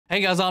Hey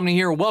guys, Omni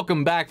here.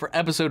 Welcome back for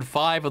episode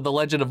 5 of The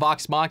Legend of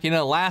VOX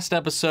Machina. Last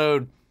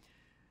episode,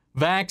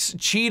 Vax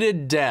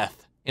cheated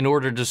death in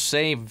order to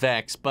save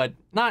Vex, but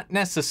not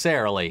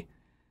necessarily.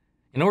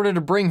 In order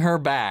to bring her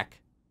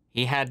back,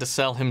 he had to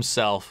sell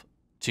himself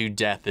to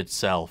death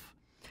itself.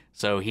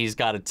 So he's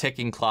got a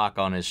ticking clock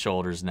on his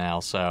shoulders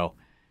now,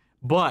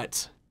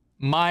 But,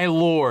 my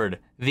lord,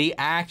 the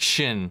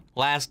action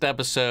last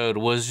episode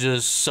was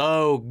just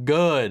so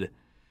good.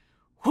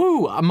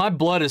 Whew, my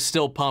blood is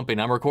still pumping.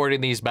 I'm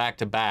recording these back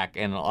to back,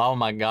 and oh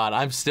my god,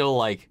 I'm still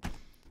like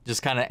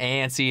just kind of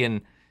antsy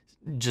and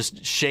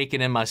just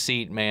shaking in my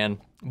seat, man.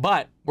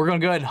 But we're gonna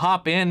go ahead and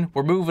hop in.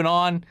 We're moving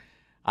on.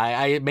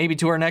 I maybe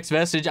to our next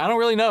vestige. I don't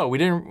really know.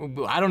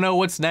 I don't know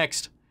what's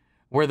next,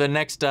 where the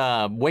next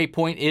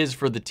waypoint is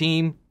for the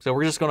team. So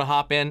we're just gonna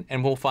hop in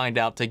and we'll find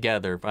out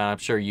together. I'm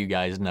sure you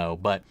guys know,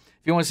 but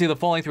if you want to see the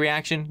full-length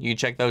reaction, you can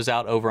check those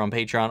out over on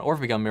Patreon, or if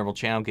you become a member of the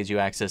channel, gives you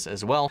access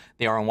as well.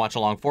 They are on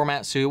watch-along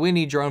format, so we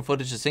need your own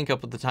footage to sync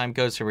up with the time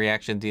codes for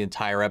reaction to the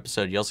entire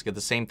episode. You also get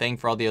the same thing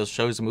for all the other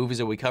shows and movies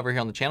that we cover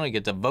here on the channel. You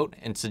get to vote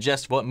and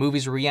suggest what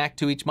movies we react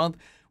to each month.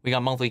 We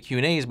got monthly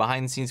Q&As,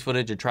 behind-the-scenes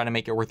footage, and try to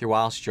make it worth your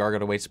while, so you are going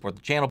to wait to support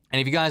the channel.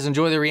 And if you guys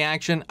enjoy the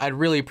reaction, I'd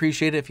really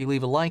appreciate it if you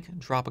leave a like,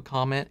 drop a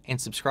comment,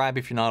 and subscribe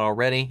if you're not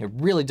already. It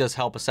really does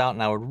help us out,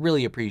 and I would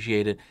really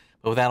appreciate it.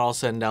 But with that all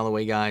said and down the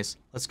way, guys,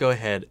 let's go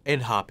ahead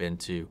and hop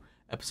into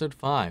episode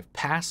 5,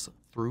 Pass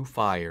Through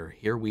Fire.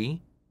 Here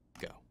we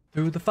go.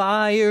 Through the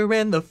fire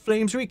and the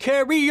flames we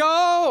carry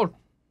on.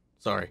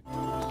 Sorry.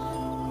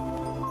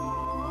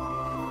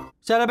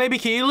 Is that a baby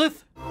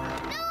Keyleth?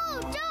 No,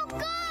 don't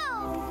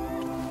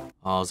go!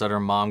 Oh, is that her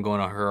mom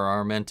going to her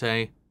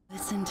Armente?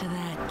 Listen to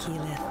that,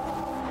 Keyleth.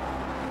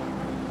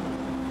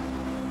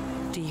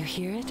 Do you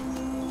hear it?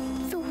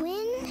 The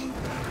wind?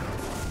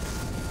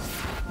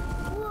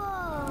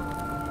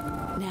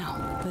 Whoa!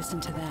 Now, listen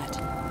to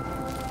that.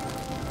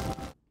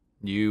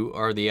 You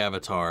are the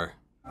Avatar.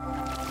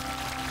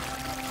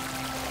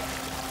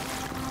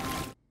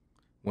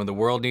 When the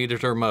world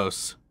needed her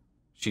most,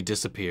 she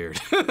disappeared.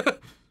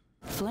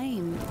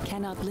 Flame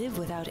cannot live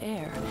without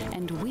air,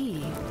 and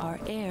we are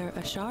Air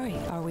Ashari,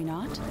 are we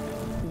not?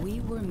 We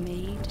were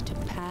made to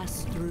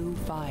pass through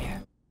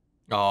fire.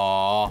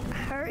 Aww.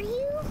 Are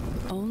you?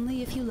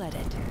 Only if you let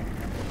it.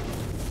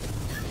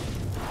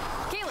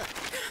 Keyleth!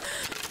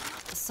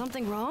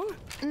 Something wrong?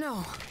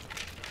 No.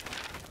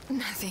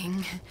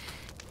 Nothing.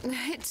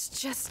 It's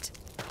just...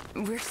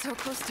 we're so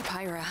close to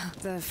Pyrah.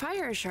 The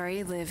Fire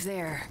Ashari live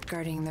there,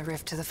 guarding the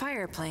rift to the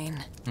fire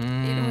plane.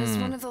 It was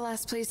one of the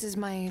last places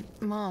my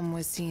mom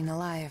was seen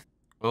alive.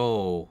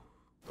 Oh.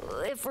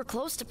 If we're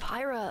close to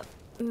Pyrah,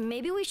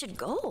 maybe we should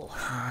go.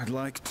 I'd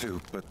like to,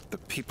 but the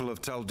people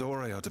of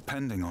Tal'Dorei are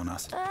depending on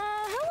us. How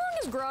long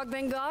has Grog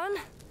been gone?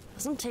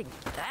 Doesn't take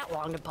that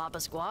long to pop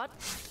a squat.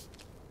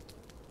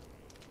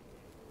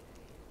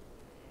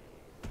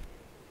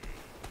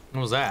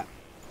 What was that?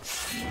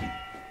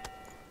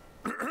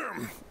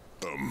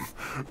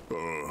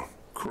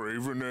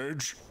 Craven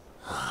Edge?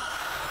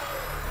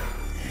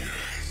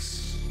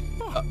 Yes.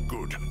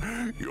 Good.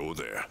 You're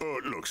there.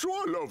 Look, so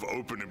I love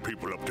opening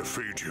people up to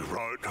feed you,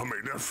 right? I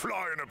mean, they're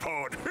flying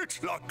apart.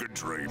 It's like a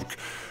dream.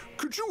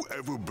 Could you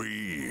ever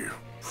be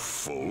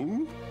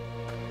full?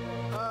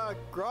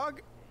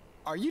 Grog,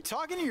 are you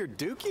talking to your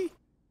dookie?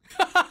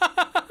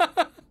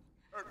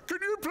 Can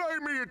you play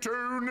me a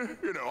tune?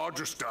 You know, I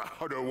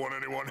don't want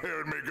anyone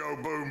hearing me go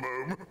boom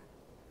boom.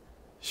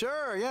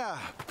 Sure, yeah.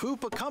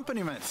 Poop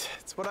accompaniment.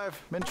 It's what I've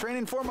been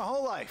training for my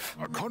whole life.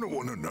 I kind of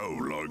want to know,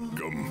 like,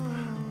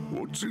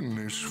 what's in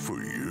this for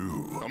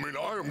you? I mean,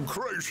 I am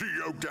crazy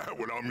yoked out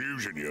when I'm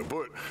using you,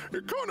 but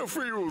it kind of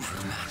feels...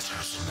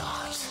 Matters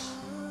not.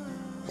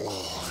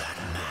 All that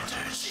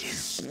matters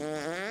is...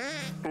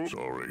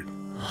 Sorry.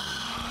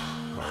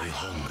 my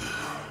hunger,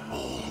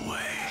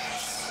 always.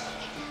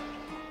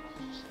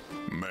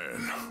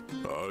 Man,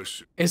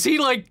 Is he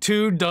like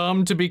too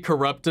dumb to be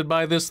corrupted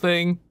by this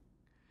thing?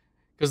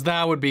 Because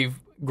that would be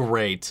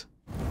great.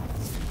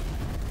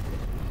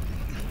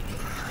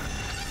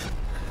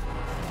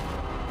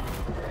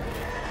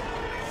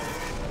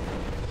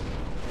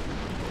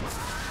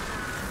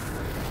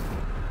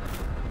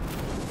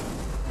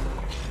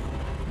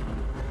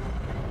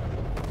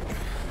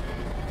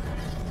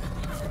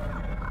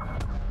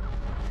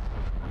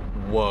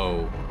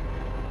 Whoa.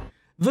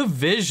 The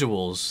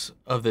visuals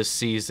of this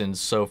season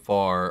so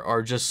far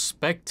are just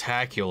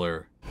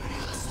spectacular.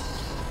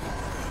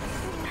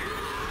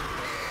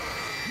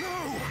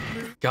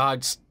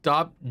 God,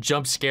 stop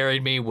jump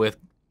scaring me with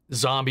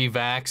zombie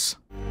Vax.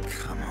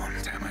 Come on,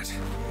 damn it.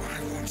 Why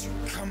won't you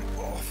come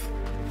off?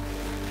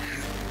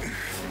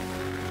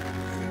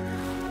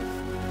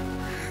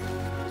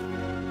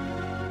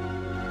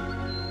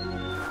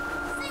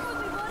 Sing with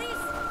me,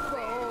 buddies!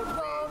 Road,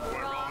 road,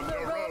 we're on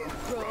the road.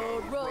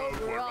 Road, road,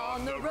 we're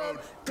on the road.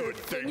 good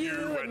thing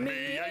you and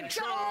me ain't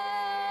Charles.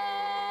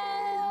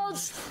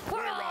 We're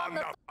on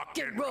the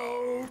fucking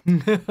road.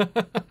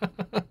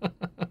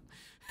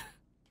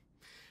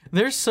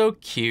 They're so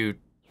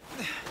cute.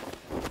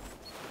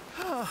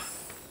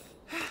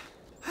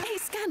 Hey,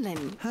 Scan,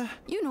 Scanlan,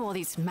 you know all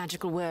these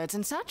magical words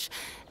and such.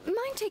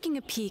 Mind taking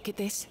a peek at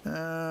this?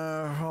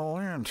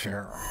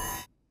 Volunteer.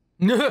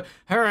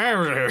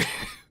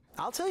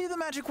 I'll tell you the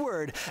magic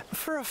word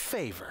for a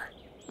favor.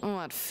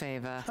 What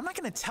favor? I'm not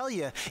gonna tell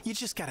you, you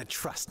just gotta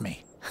trust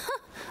me.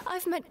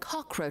 I've met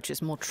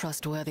cockroaches more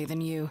trustworthy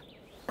than you.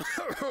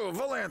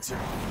 Volunteer.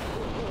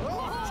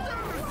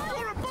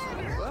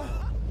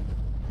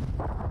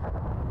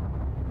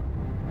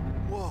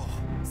 Whoa.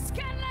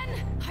 Scanlan!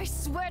 I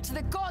swear to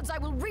the gods I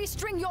will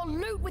restring your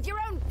loot with your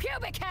own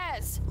pubic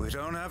hairs! We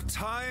don't have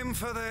time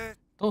for this.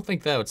 Don't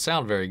think that would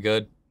sound very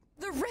good.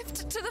 The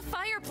rift to the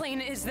fire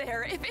plane is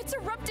there. If it's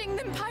erupting,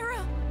 then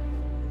Pyrah...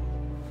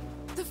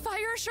 The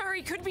Fire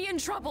Ashari could be in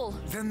trouble.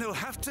 Then they'll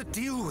have to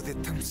deal with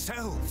it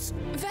themselves.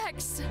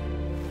 Vex.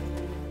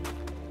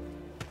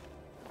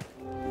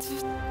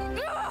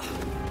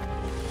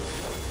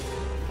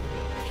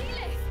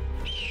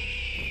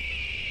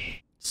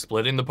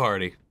 Splitting the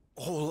party.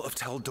 All of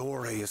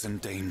Taldore is in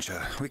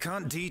danger. We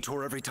can't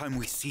detour every time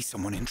we see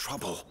someone in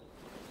trouble.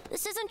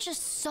 This isn't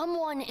just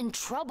someone in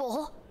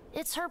trouble.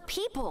 It's her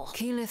people.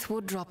 Keyleth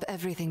would drop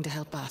everything to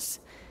help us.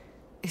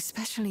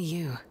 Especially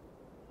you.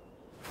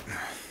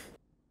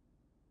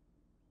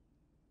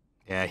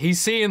 Yeah,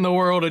 he's seeing the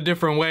world a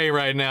different way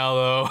right now,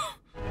 though.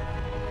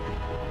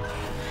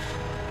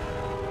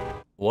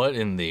 What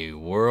in the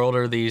world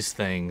are these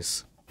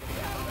things?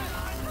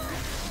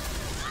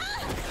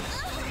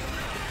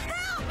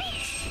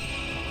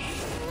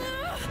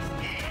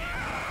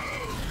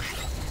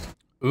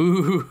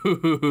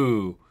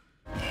 Ooh.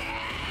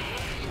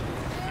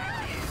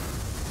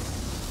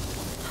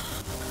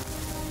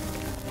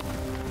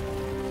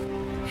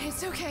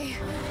 It's okay.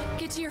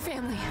 Get to your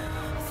family.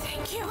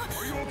 Thank you.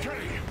 Are you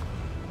okay?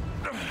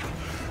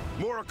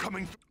 More are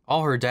coming.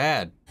 All her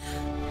dad.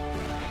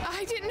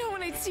 I didn't know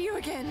when I'd see you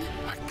again.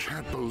 I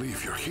can't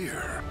believe you're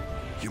here.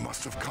 You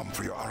must have come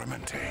for your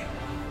Aramente.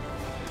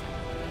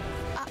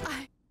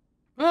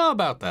 How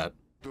about that?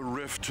 The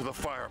rift to the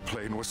fire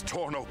plane was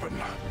torn open.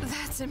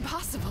 That's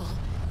impossible.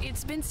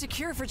 It's been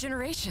secure for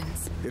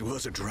generations. It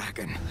was a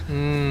dragon. He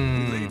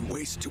laid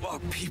waste to our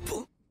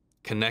people.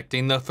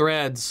 Connecting the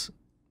threads.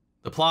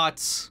 The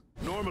plots.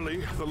 Normally,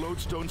 the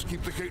lodestones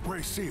keep the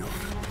gateway sealed.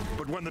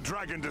 But when the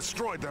dragon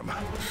destroyed them,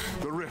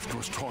 the rift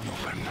was torn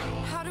open.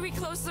 How do we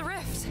close the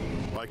rift?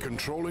 By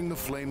controlling the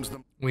flames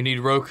We need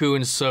Roku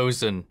and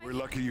Sozin. We're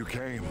lucky you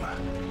came.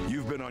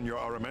 You've been on your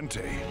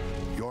Aramente.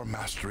 Your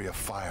mastery of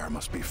fire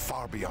must be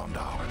far beyond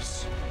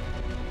ours.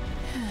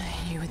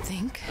 You would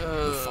think.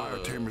 The fire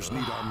tamers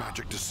need our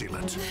magic to seal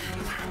it.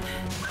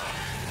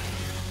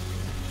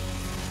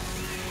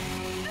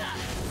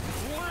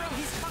 What are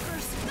these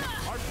fuckers?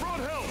 I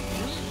brought help!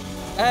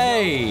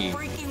 Hey!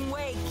 Freaking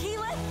way,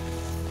 Keyleth!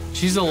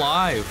 She's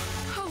alive.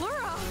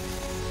 Allura!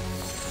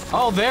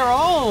 Oh, they're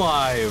all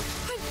alive.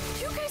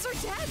 You guys are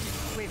dead!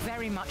 We're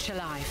very much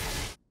alive.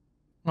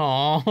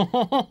 Aww.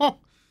 Oh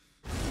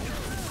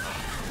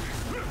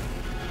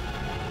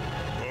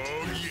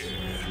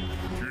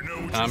yeah. You know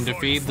what Time you to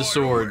fight feed the fire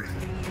sword. with?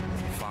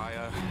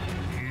 Fire.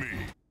 Me.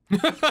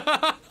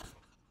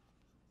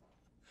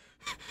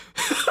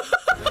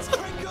 Let's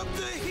crank up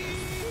the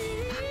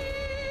heat.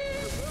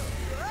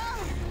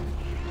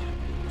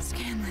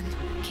 Scanlan.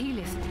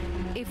 Keyleth,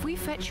 if we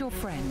fetch your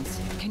friends,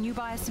 can you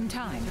buy us some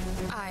time?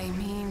 I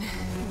mean,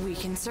 we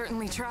can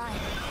certainly try.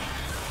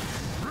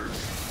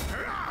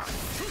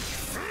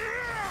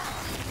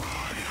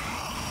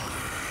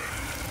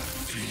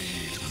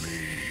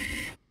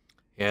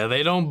 Yeah,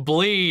 they don't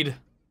bleed.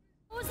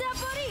 What was that,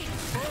 buddy?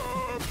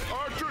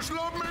 I just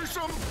love me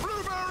some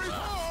blueberry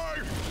pie!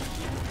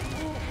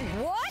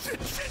 What?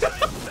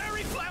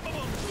 Very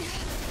flammable!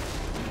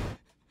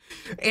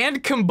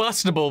 And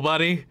combustible,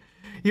 buddy.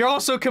 You're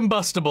also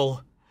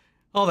combustible.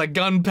 All that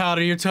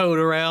gunpowder you're towing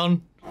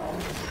around.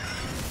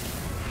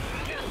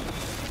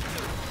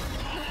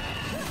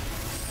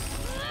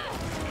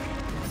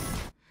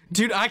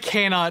 Dude, I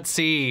cannot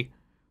see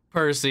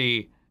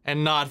Percy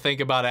and not think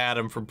about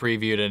Adam from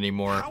Previewed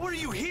anymore. How are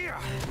you here?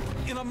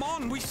 In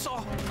Amon, we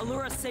saw...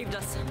 Allura saved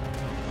us.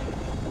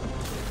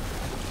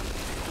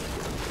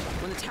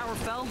 When the tower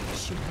fell,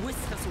 she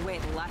whisked us away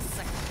at the last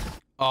second.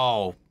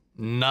 Oh,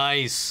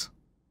 nice.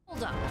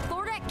 Hold up.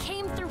 Thordak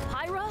came through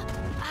Pyrah?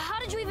 How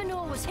did you even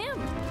know it was him?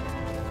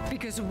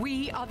 Because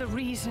we are the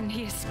reason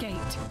he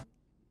escaped.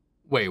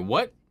 Wait,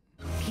 what?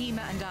 Hema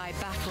and I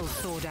battled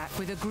Thordak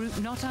with a group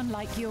not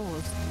unlike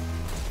yours.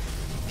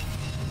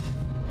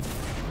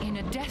 In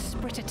a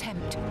desperate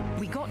attempt,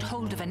 we got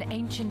hold of an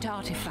ancient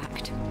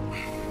artifact,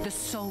 the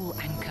Soul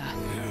Anchor,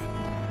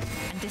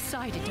 and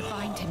decided to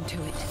bind him to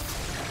it,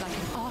 like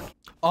an arc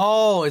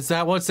Oh, is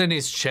that what's in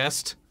his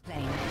chest?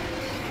 plane,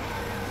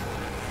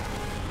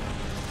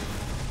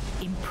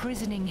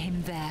 imprisoning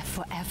him there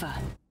forever.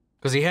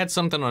 Because he had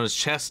something on his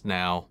chest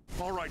now.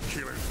 All right,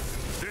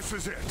 Keyleth. This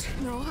is it.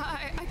 No,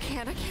 I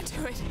can't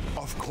do it.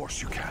 Of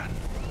course you can.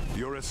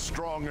 You're as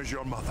strong as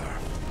your mother.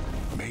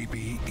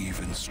 Maybe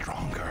even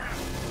stronger.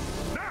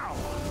 Now!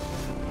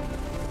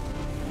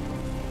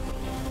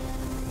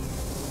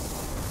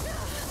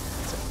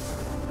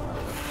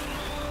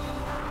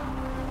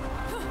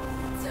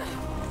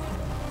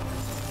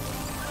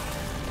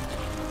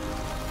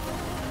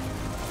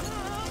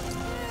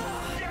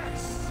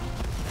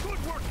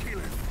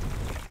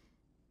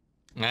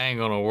 ain't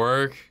gonna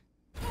work.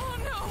 Oh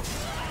no!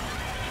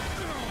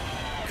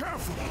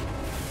 Careful!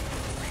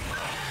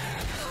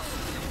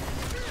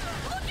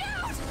 Look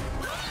out!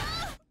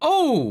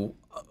 Oh!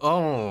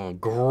 Oh,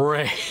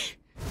 great.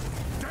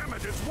 Damn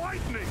it, it's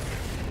whitening!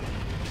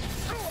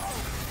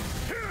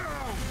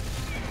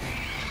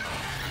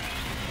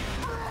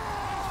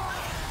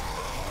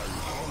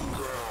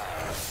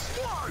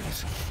 What?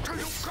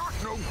 You've got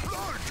no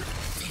blood!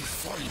 Then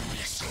find me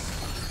some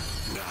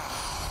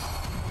now.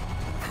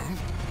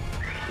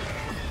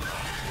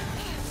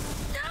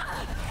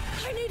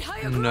 I need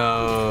higher ground.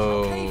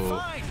 No. Okay,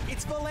 fine.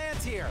 It's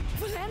Volantier.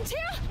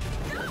 Volantier?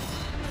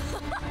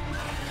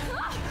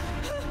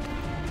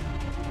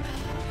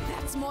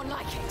 That's more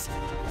like it.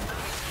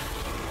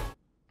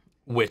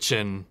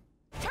 Witchin'.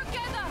 Together!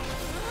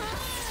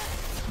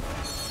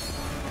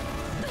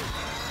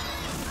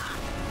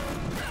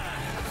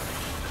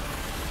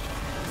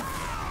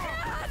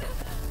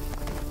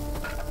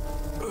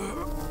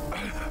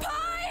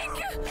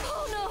 Pike!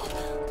 Oh no!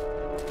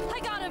 I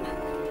got him!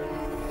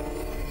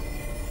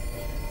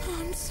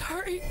 I'm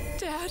sorry,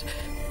 Dad.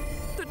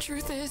 The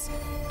truth is,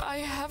 I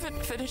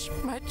haven't finished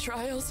my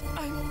trials.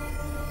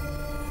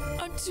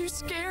 I'm too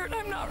scared.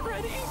 I'm not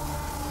ready.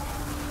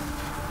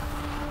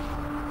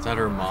 Is that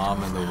her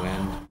mom in the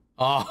wind?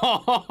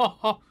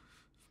 Oh!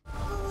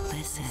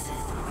 Listen.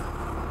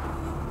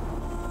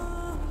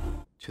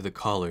 To the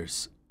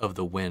colors of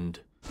the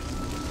wind.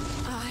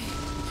 I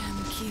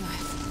am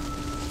Keyleth,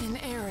 an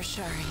Fire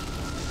Ashari,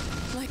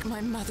 like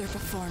my mother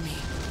before me.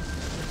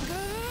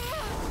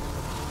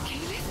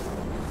 Keyleth?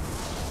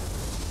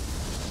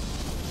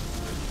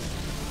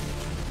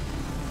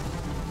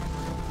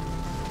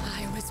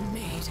 I was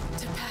made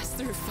to pass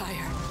through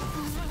fire.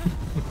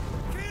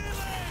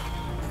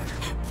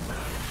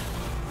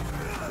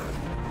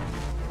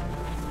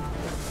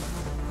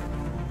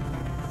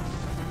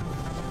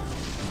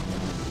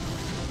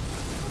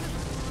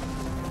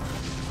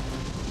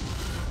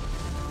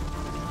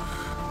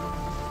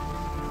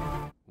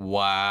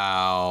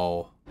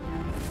 Wow.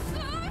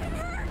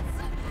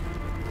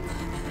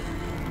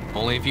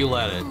 Only if you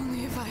let it.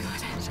 Only if I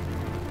let it.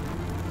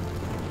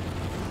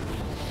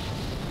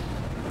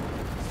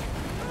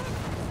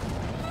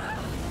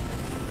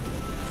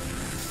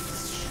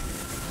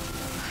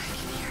 I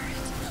can hear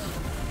it.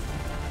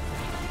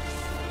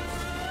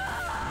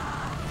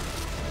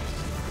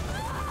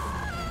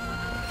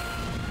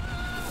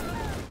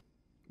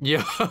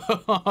 Yo.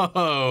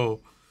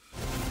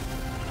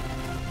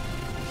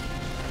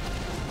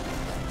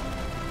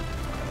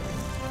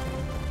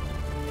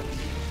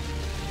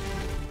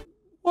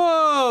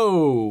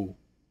 Whoa.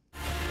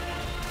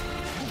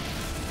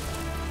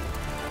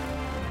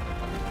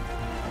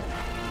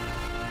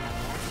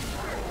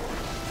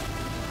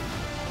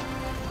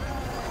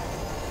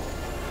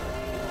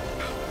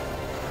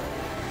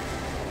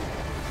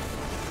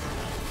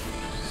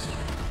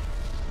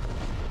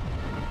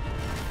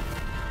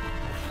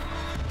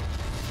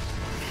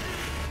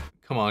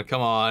 Come on,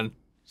 come on.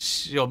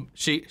 She'll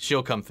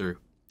come through.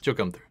 She'll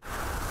come through.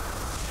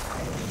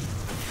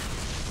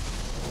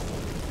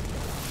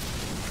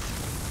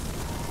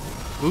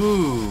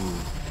 Ooh.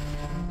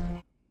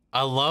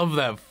 I love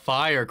that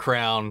fire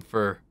crown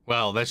for,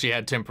 well, that she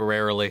had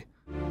temporarily.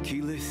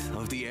 Keyleth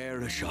of the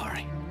Fire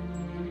Ashari.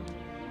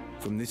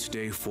 From this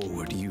day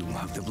forward, you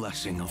have the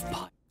blessing of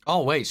Pyrah.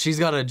 Oh, wait, she's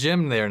got a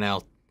gem there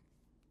now.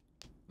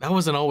 That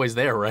wasn't always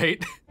there,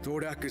 right?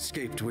 Thordak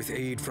escaped with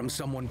aid from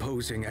someone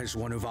posing as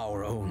one of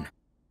our own.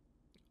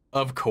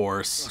 Of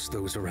course. Trust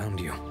those around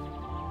you.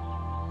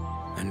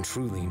 And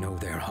truly know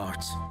their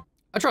hearts.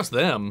 I trust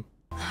them.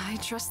 I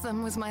trust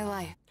them with my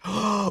life.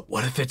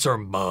 What if it's her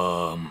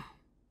mom?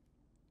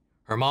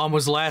 Her mom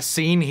was last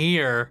seen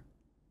here.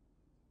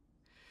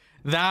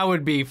 That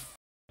would be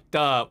f***ed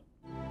up.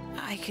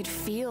 I could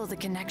feel the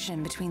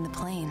connection between the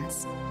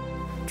planes.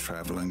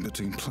 Traveling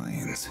between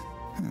planes.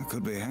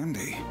 Could be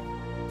handy.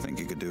 Think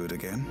you could do it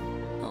again?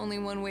 Only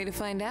one way to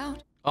find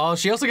out. Oh,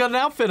 she also got an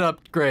outfit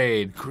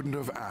upgrade. Couldn't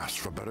have asked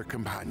for better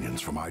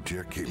companions for my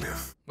dear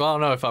Keyleth. Well, I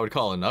don't know if I would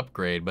call it an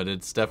upgrade, but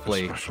it's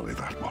definitely... Especially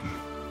that one.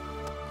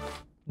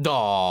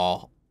 Aw.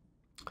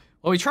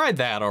 Well, we tried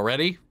that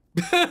already.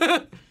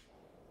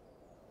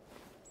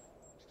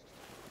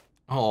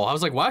 Oh, I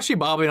was like, why is she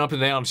bobbing up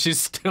and down? She's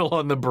still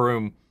on the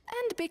broom.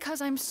 And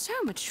because I'm so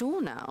mature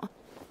now,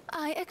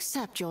 I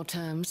accept your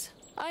terms.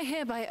 I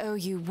hereby owe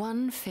you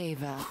one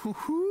favor.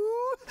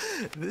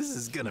 This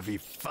is gonna be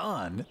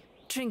fun.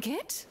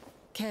 Trinket,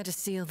 care to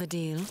seal the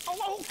deal?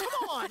 Oh,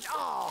 come on!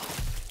 Oh,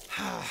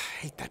 I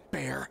hate that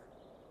bear.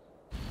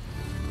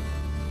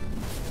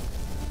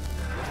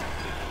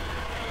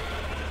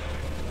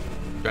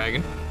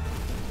 Dragon.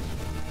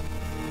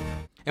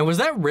 And was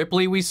that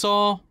Ripley we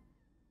saw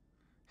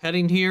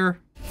heading here?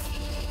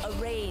 A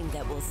reign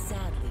that will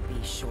sadly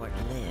be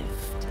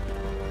short-lived.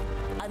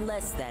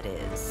 Unless, that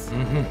is,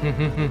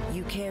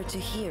 you care to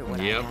hear what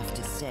I have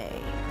to say.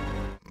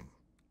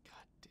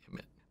 God damn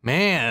it.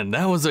 Man,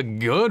 that was a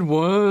good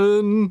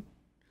one.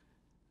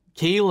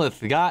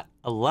 Keyleth got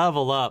a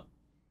level up.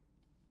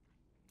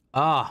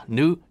 Ah,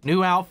 new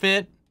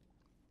outfit.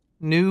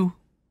 new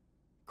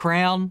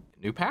crown,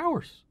 new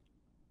powers.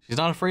 She's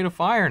not afraid of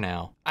fire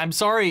now. I'm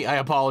sorry, I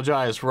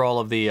apologize for all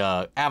of the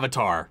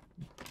Avatar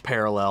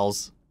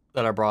parallels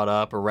that I brought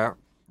up, or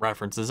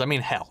references. I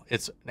mean, hell,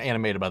 it's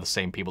animated by the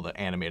same people that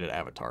animated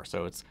Avatar,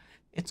 so it's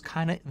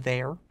kind of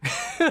there.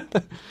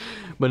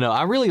 But no,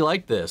 I really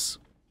like this.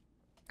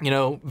 You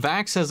know,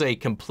 Vax has a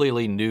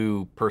completely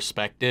new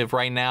perspective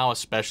right now,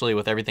 especially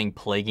with everything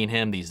plaguing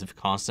him, these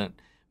constant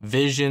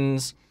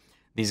visions,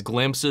 these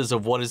glimpses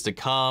of what is to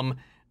come,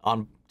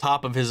 on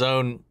top of his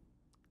own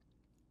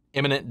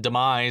imminent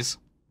demise.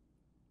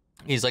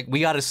 He's like, we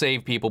got to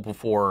save people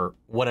before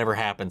whatever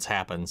happens,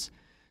 happens.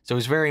 So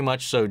he's very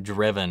much so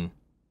driven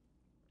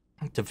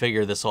to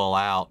figure this all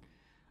out.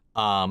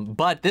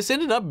 But this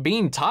ended up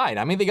being tied.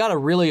 I mean, they got a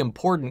really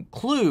important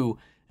clue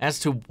as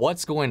to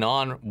what's going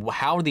on,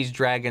 how these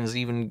dragons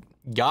even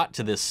got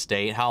to this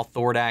state, how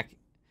Thordak,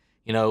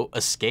 you know,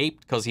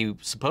 escaped, because he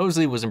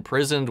supposedly was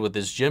imprisoned with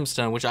his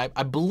gemstone, which I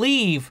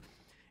believe,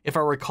 if I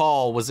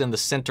recall, was in the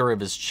center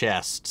of his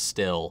chest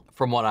still,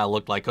 from what I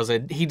looked like, because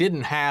he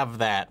didn't have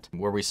that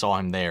where we saw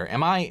him there.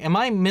 Am I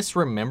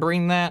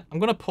misremembering that? I'm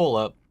gonna pull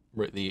up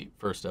the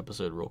first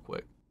episode real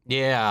quick.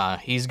 Yeah,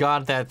 he's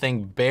got that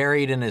thing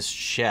buried in his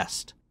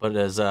chest, but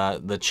as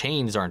the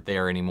chains aren't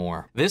there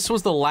anymore. This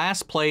was the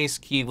last place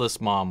Keyleth's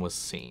mom was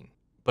seen,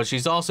 but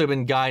she's also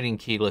been guiding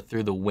Keyleth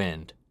through the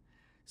wind.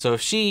 So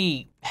if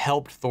she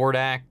helped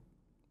Thordak,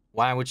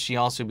 why would she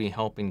also be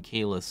helping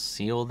Keyleth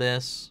seal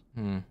this?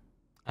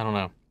 I don't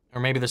know.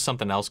 Or maybe there's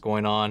something else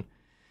going on.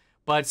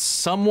 But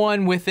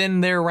someone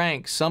within their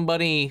ranks,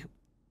 somebody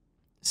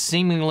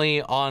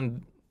seemingly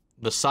on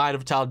the side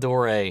of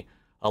Tal'Dorei,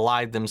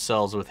 allied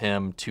themselves with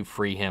him to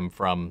free him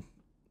from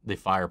the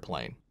fire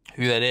plane.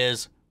 Who that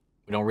is,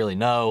 we don't really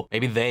know.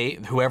 Maybe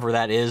whoever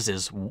that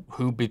is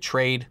who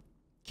betrayed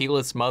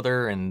Keyleth's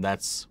mother, and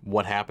that's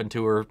what happened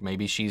to her.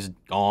 Maybe she's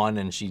gone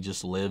and she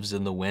just lives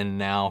in the wind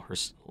now,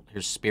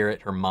 her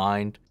spirit, her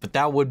mind. But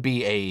that would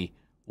be a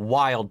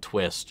wild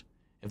twist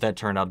if that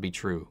turned out to be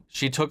true.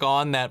 She took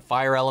on that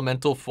fire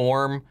elemental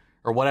form,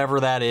 or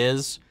whatever that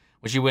is,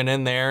 when she went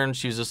in there, and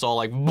she was just all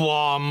like,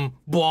 blom,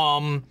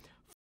 blom,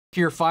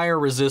 your fire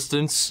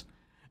resistance,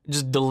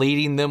 just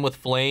deleting them with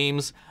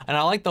flames. And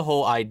I like the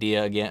whole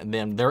idea,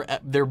 again,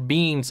 they're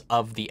beings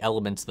of the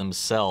elements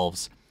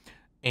themselves,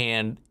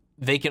 and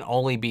they can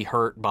only be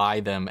hurt by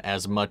them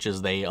as much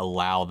as they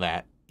allow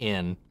that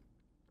in.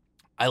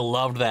 I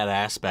loved that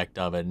aspect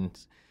of it, and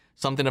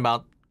something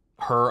about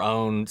her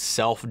own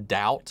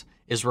self-doubt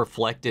is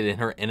reflected in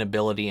her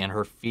inability and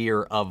her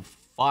fear of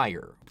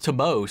fire. To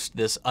most,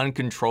 this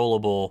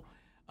uncontrollable,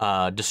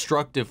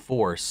 destructive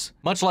force,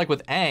 much like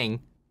with Aang.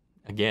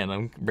 Again,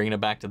 I'm bringing it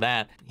back to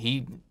that.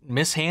 He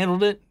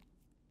mishandled it,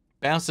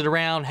 bounced it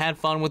around, had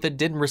fun with it,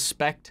 didn't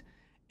respect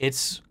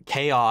its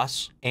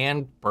chaos,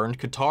 and burned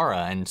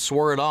Katara and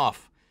swore it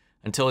off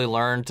until he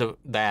learned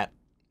that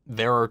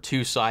there are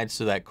two sides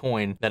to that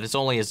coin, that it's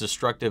only as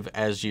destructive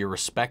as your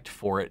respect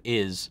for it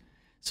is.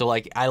 So,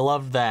 like, I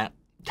love that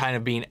kind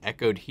of being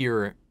echoed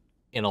here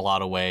in a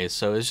lot of ways.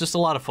 So it's just a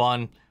lot of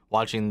fun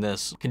watching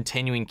this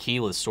continuing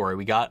Keyleth story.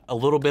 We got a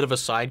little bit of a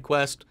side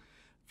quest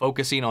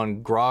focusing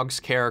on Grog's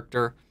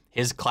character,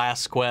 his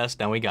class quest.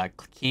 Now we got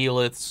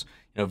Keyleth's,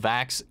 you know,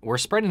 Vax. We're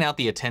spreading out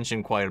the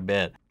attention quite a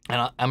bit,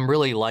 and I'm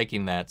really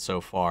liking that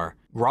so far.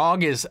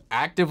 Grog is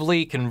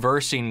actively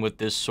conversing with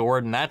this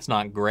sword, and that's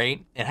not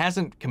great. It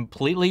hasn't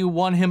completely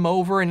won him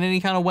over in any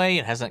kind of way.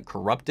 It hasn't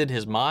corrupted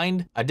his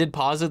mind. I did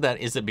posit that,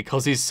 is it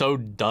because he's so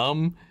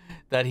dumb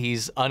that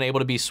he's unable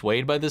to be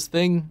swayed by this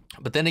thing?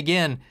 But then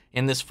again,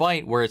 in this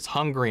fight where it's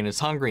hungry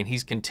and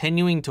he's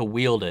continuing to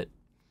wield it.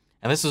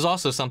 And this is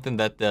also something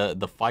that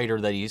the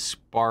fighter that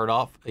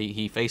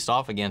he faced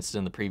off against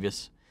in the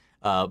previous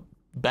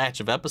batch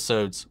of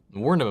episodes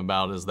warned him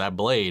about, is that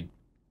blade.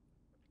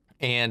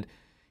 And,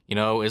 you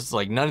know, it's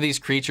like none of these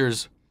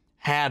creatures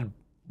had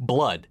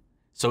blood,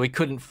 so he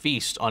couldn't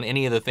feast on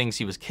any of the things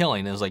he was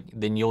killing. It was like,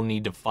 then you'll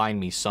need to find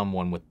me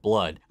someone with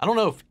blood. I don't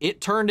know if it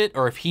turned it,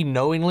 or if he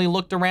knowingly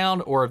looked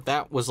around, or if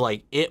that was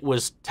like, it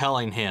was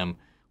telling him,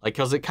 like,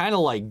 because it kind of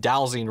like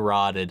dowsing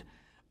rodded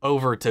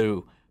over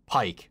to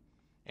Pike.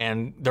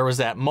 And there was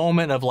that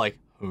moment of like,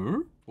 huh?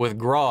 With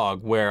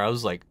Grog, where I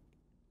was like,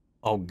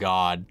 oh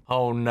God,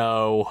 oh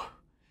no.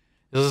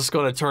 Is this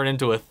going to turn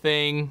into a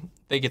thing?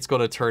 I think it's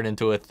going to turn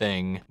into a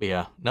thing. But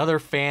yeah, another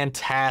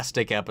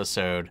fantastic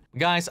episode.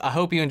 Guys, I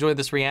hope you enjoyed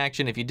this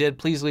reaction. If you did,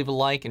 please leave a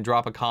like and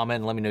drop a comment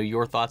and let me know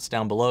your thoughts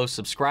down below.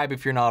 Subscribe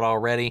if you're not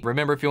already.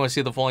 Remember, if you want to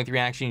see the full-length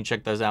reaction, you can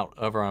check those out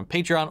over on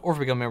Patreon, or if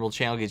you become a member of the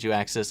channel, gives you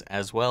access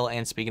as well.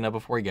 And speaking of,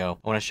 before we go,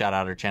 I want to shout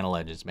out our channel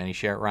legends: Manny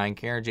Sherritt, Ryan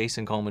Kerr,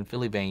 Jason Coleman,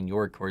 Philly Vane,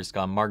 York, Corey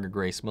Scott, Margaret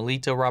Grace,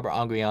 Melito, Robert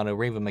Anguiano,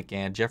 Raven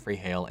McGann, Jeffrey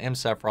Hale, M.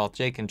 Sephiroth,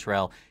 Jay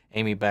Cantrell,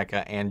 Amy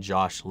Becca, and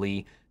Josh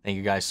Lee. Thank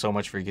you guys so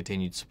much for your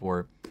continued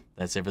support.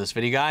 That's it for this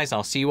video, guys.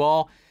 I'll see you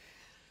all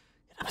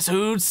in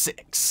episode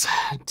 6.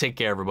 Take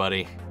care,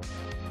 everybody.